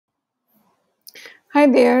Hi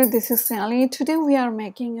there, this is Sally. Today we are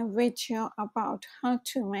making a video about how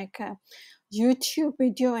to make a YouTube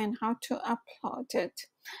video and how to upload it.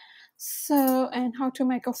 And how to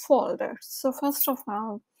make a folder. So first of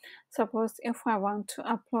all, suppose if I want to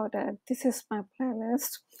upload it, this is my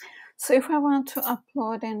playlist. So if I want to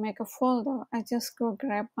upload and make a folder, I just go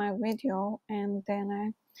grab my video and then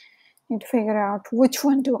I need to figure out which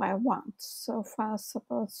one do I want. So first,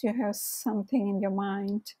 suppose you have something in your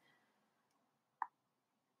mind.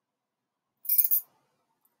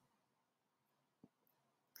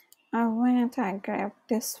 I grab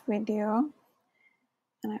this video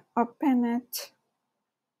and I open it.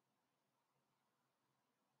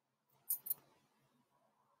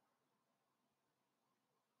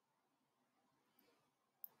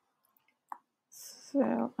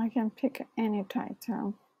 So I can pick any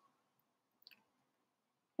title.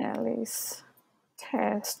 Ellie's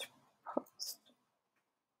test post.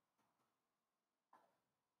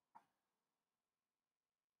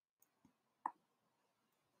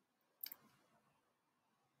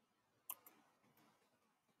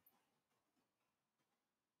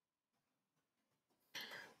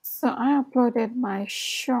 So I uploaded my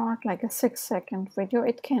short, like a 6-second video.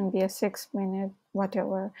 It can be a 6-minute,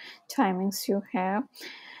 whatever timings you have.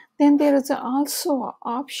 Then there is also an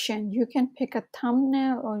option. You can pick a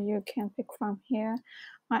thumbnail or you can pick from here.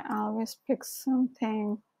 I always pick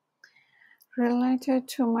something related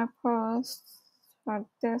to my post for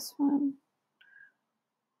this one.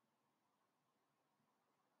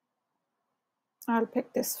 I'll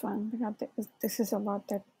pick this one because this is about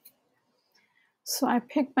that. So I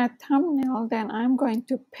pick my thumbnail, then I'm going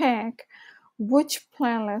to pick which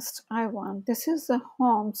playlist I want. This is the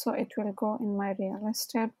home, so it will go in my real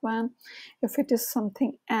estate one. If it is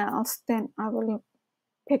something else, then I will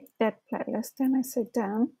pick that playlist. Then I say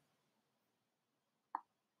done.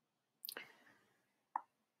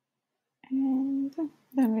 And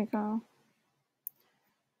then we go.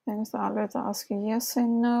 Then it's always asking yes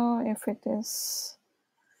and no if it is,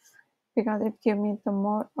 because it gives me the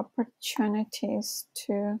more opportunities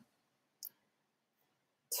to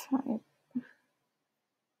type.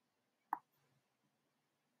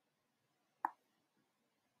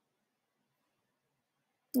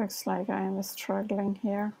 Looks like I am struggling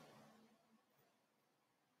here.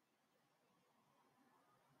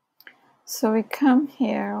 So we come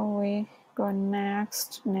here, we go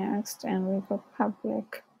next, and we go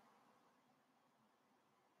public.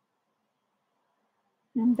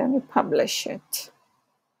 And then we publish it.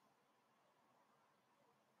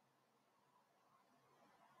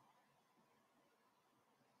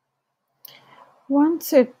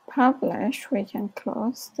 Once it's published, we can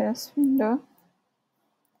close this window.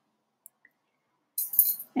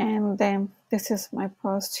 And then this is my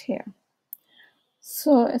post here.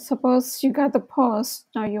 So suppose you got the post,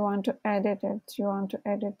 now you want to edit it. You want to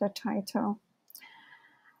edit the title.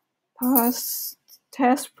 Post,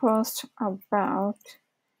 test post about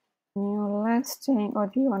new listing, or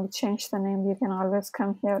do you want to change the name? You can always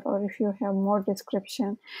come here, or if you have more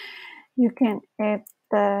description, you can add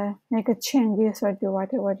make a changes or do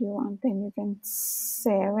whatever you want. Then you can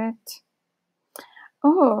save it.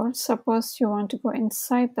 Or suppose you want to go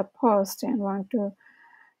inside the post and want to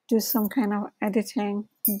do some kind of editing,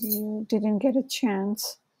 you didn't get a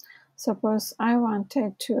chance. Suppose I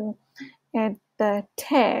wanted to add the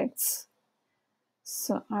tags,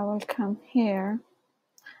 so I will come here.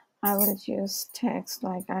 I will use text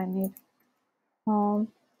like I need home,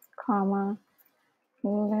 comma,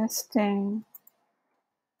 listing,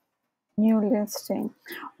 new listing.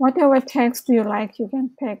 Whatever text you like, you can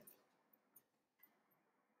pick.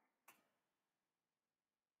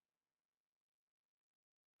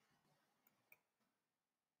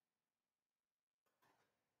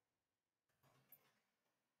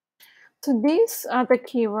 So these are the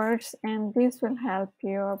keywords, and these will help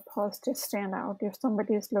your post to stand out if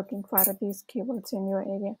somebody is looking for these keywords in your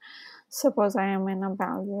area. Suppose I am in a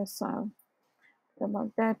value, so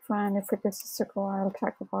about that one. If it is a circle, I'll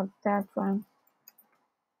talk about that one.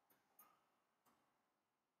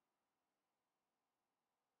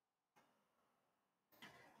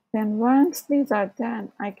 Then once these are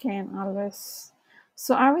done, I can always,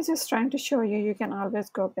 so I was just trying to show you, you can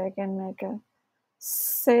always go back and make a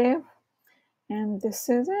save. And this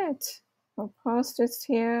is it. Our post is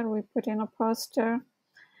here. We put in a poster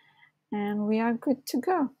and we are good to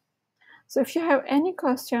go. So if you have any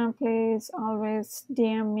question, please always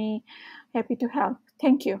DM me. Happy to help.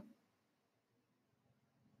 Thank you.